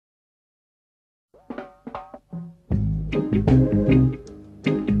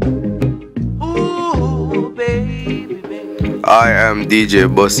Ooh, baby, baby. I am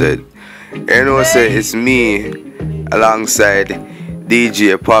DJ Busted. You know, say it's me alongside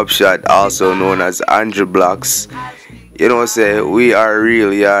DJ Popshot, also known as Andrew Blocks. You know, say we are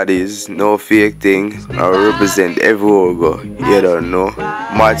real yardies, no fake thing. I represent everywhere we go. You don't know.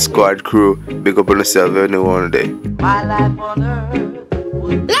 Mad Squad crew, big up on yourself every one day. My life on earth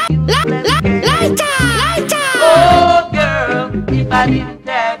would be lighter. Oh, girl, if I didn't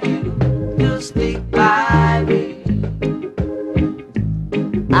have you to stick by me.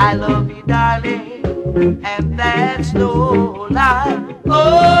 I love you, darling, and that's no lie.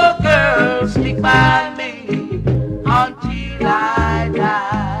 Oh, girl, stick by me until I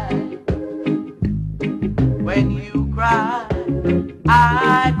die. When you cry,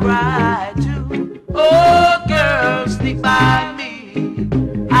 I cry too. Oh, girl, stick by me,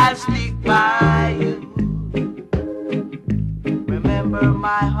 I'll stick by you. Remember,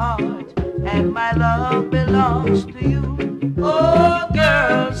 my heart and my love belongs to you. Oh,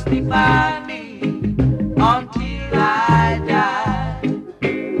 girl, stick by me until I die.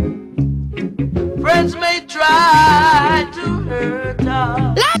 Friends may try to hurt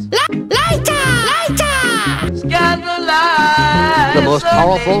us. Scandalize The most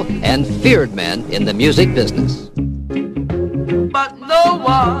powerful and feared man in the music business. but no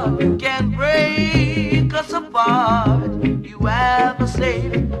one can break us apart. You have a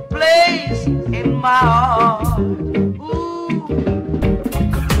safe place in my heart. Ooh,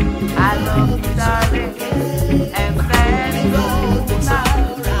 I love you, darling, and that's no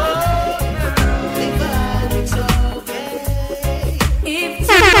lie.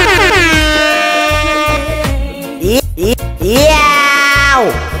 Yeah!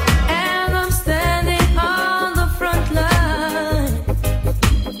 And I'm standing on the front line,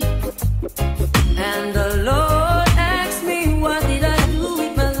 and the Lord asked me what did I do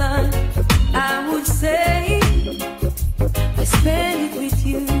with my life. I would say I spent it with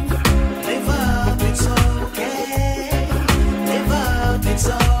you. Live up, it's okay. Live up, it's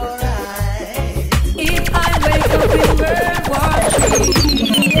alright. If I wake up in World War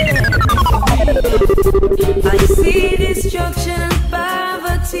III, I see destruction and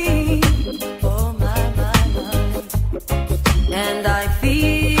poverty. Oh my, and I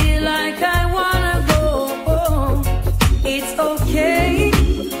feel like I wanna go. It's okay,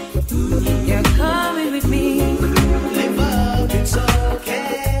 you're coming with me. Live up, it's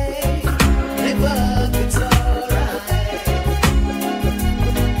okay. Live up, it's alright.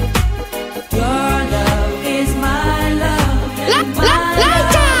 Your love is my love, and my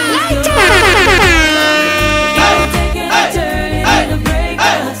love is yours.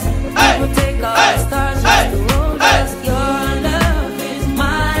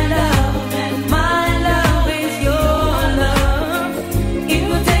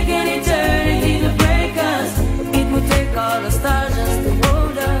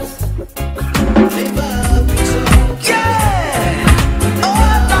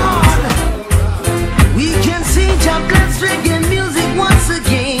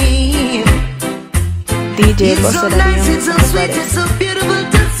 DJ It's so Busted nice, it's so sweet, it's so beautiful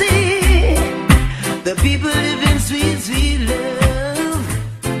to see. The people live in sweet, sweet love.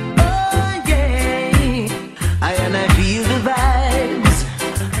 Oh yeah, and I feel the vibes.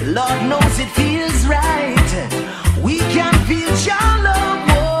 Lord knows it feels right. We can feel your love,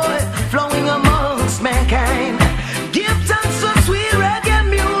 boy, flowing amongst mankind. Give thanks for sweet reggae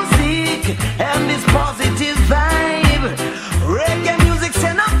music and this positive vibe. Reggae music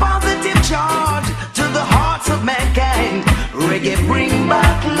send a positive charge to the hearts of mankind. Reggae bring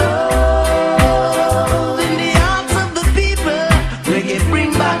back love in the hearts of the people. Reggae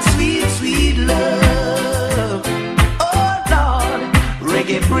bring back sweet, sweet love. Oh Lord,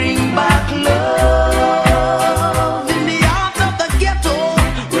 reggae bring back love in the hearts of the ghetto.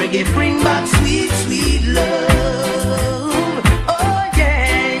 Reggae bring back sweet, sweet love. Oh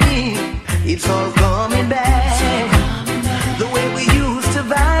yeah, it's all coming back the way we used to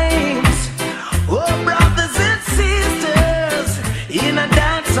vibes. Oh, brothers and sisters, in a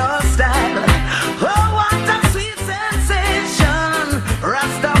dancehall style. Oh, what a sweet sensation,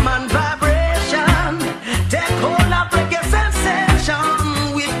 Rastaman vibration. Take hold of reggae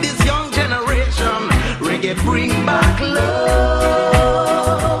sensation with this young generation. Reggae bring back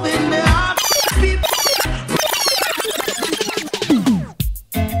love in the heart of people.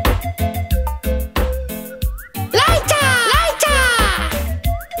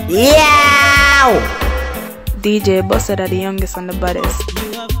 Yeah! DJ Busted are the youngest and the baddest.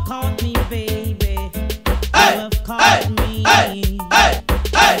 You have caught me, baby. You have caught me.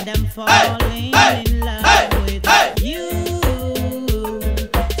 And I'm falling in love with you.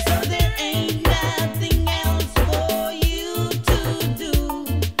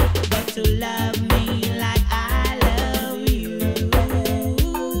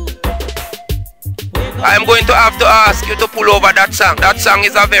 I'm going to have to ask you to pull over that song. That song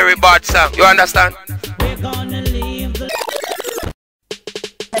is a very bad song. You understand? We're gonna leave the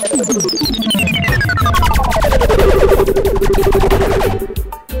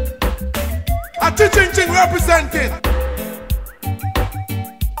Ching representing.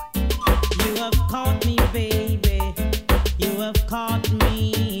 You have caught me, baby. You have caught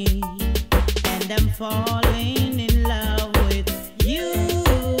me, and I'm falling in love with you.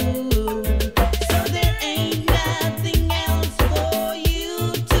 So there ain't nothing else for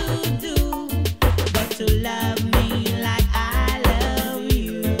you to do but to love me like I love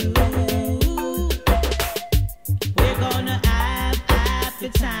you. We're gonna have happy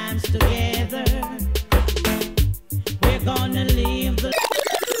times together. We're gonna leave the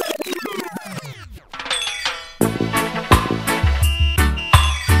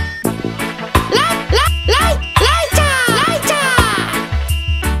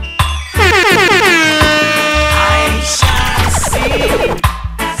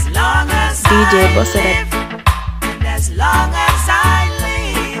DJ Bossa that. And as long as I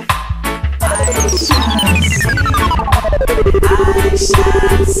live, I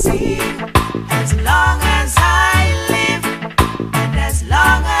shall sing. As long as I live, and as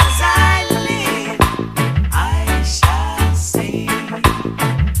long as I live, I shall sing.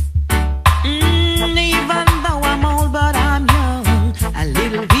 Even though I'm old, but I'm young, a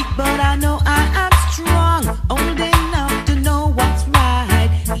little weak, but I know I am strong. Old enough to know what's right,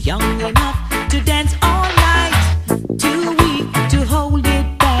 young enough to dance all night, too weak to hold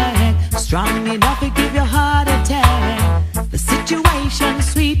it back, strong enough to give your heart attack. The situation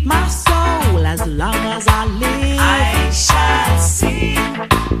sweet my soul. As long as I live, I shall sing.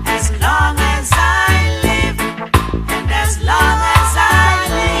 As long as I live, and as long as I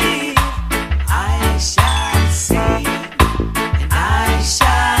live, I shall sing, and I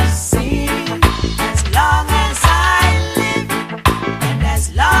shall sing. As long as I live, and as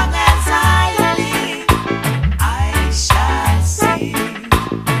long as I live, I shall sing.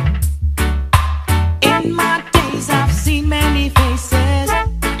 In my days I've seen many faces,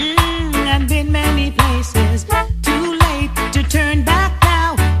 and been many places. Too late to turn back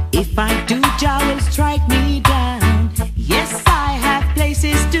now. If I do, Jah will strike me down. Yes, I have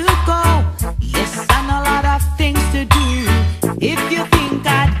places to go. Yes, and a lot of things to do. If you think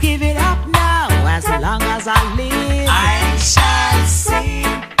I'd give it up now, as long as I live, I shall sing.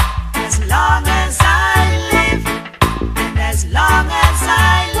 As long as I live, and as long as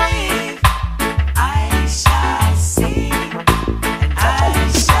I live, I shall sing, and I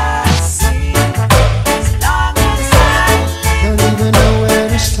shall sing. As long as I live, don't even know where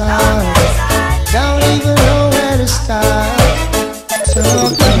to start. Don't even know where to start.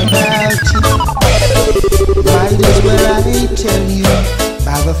 Talking about you. Might as well I tell you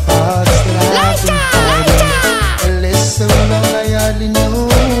about the thoughts that I've been fighting. And listen, I hardly know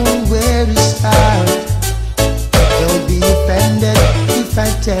where to start. Don't be offended if I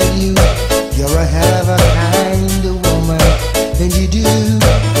tell you you're a hell of a kind of woman, and you do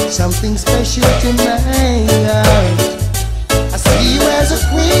something special to my heart. I see you as a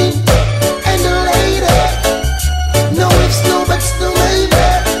queen and a lady. No ifs, no buts, no maybe.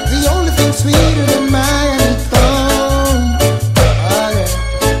 The only thing sweeter than my honeycomb. Oh, yeah.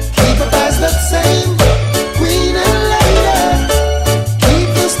 Keep up as that same queen and lady. Keep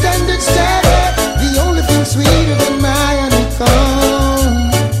the standard steady. The only thing sweeter than my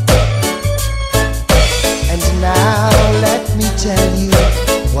honeycomb. And now let me tell you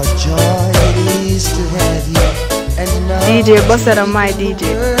what joy it is to have you. And now DJ Bossa that my DJ.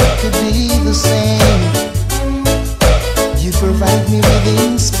 could be the same. You provide me with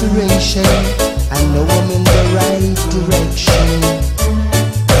inspiration. I know I'm in the right direction.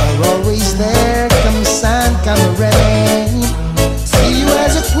 You're always there, come sun, come rain. See you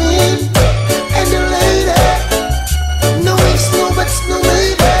as a queen and a lady. No ifs, no buts, no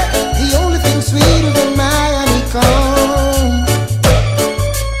maybe. The only thing sweeter than my honeycomb.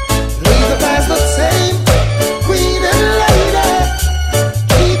 Leave the past the same, queen and lady.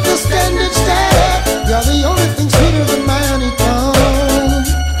 Keep the standard steady. You're the only thing sweeter than my honeycomb.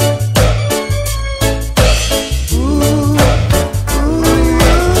 Ooh,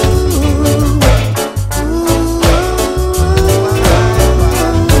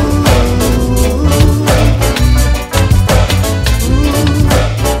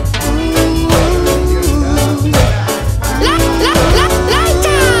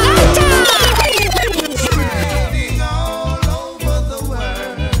 spreading all over the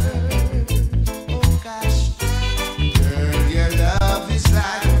world. Oh gosh, girl, your love is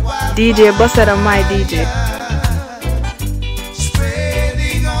like wildfire. DJ Bossa that my DJ.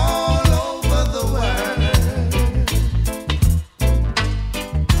 Spreading all over the world.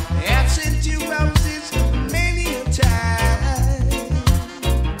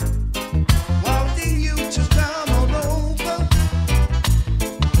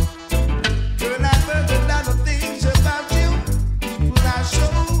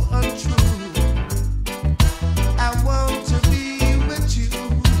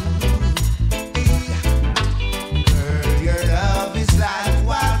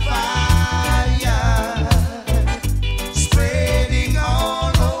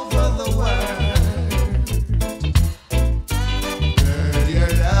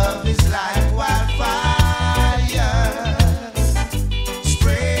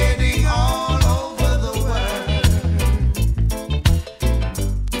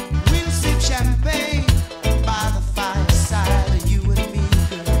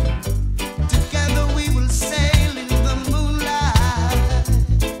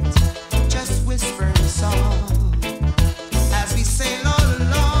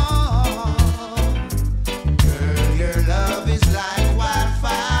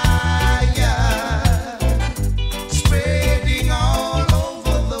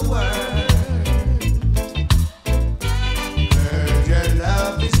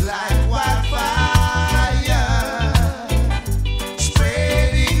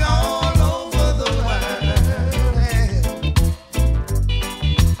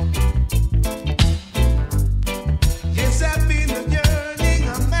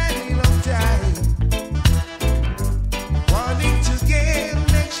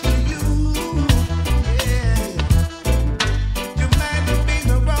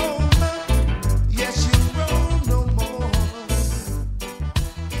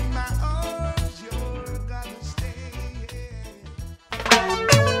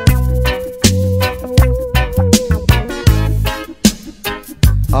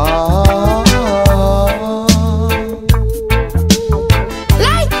 Oh.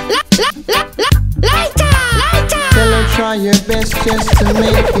 Tell her try your best just to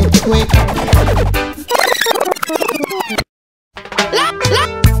make it quick.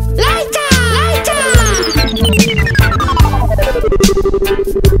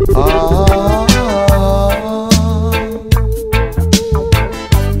 Oh.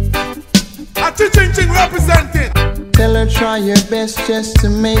 Representing. Tell her try your best just to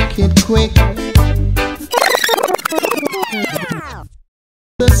make it quick.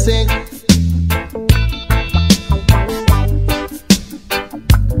 The sick.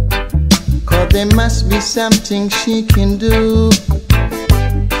 Cause there must be something she can do.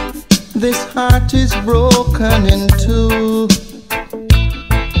 This heart is broken in two.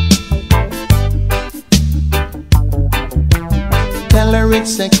 Tell her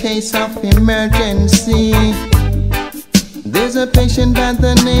it's a case of emergency. There's a patient by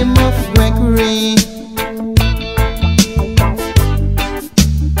the name of Gregory.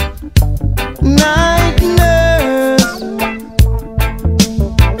 Night nurse,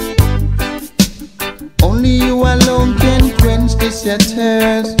 only you alone can quench this your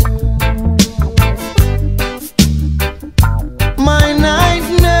thirst. My night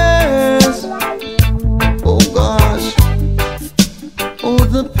nurse, oh gosh, oh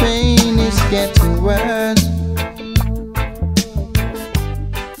the pain is getting worse.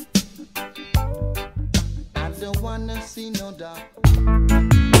 I don't wanna see no dark.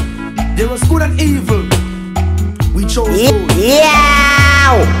 There was good and evil. We chose good.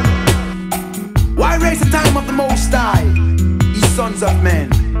 Yeah. Why raise the time of the Most High, ye sons of men?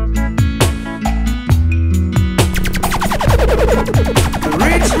 The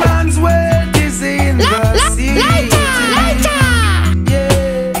rich man's wealth is in the city.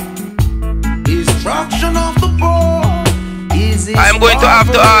 Yeah. Destruction of the poor is in. I'm going to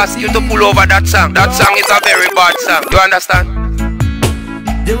have to ask you to pull over that song. That song is a very bad song. You understand?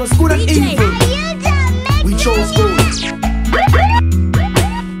 There was good and evil. We chose good.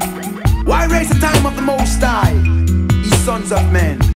 Why raise the time of the Most High, ye sons of men?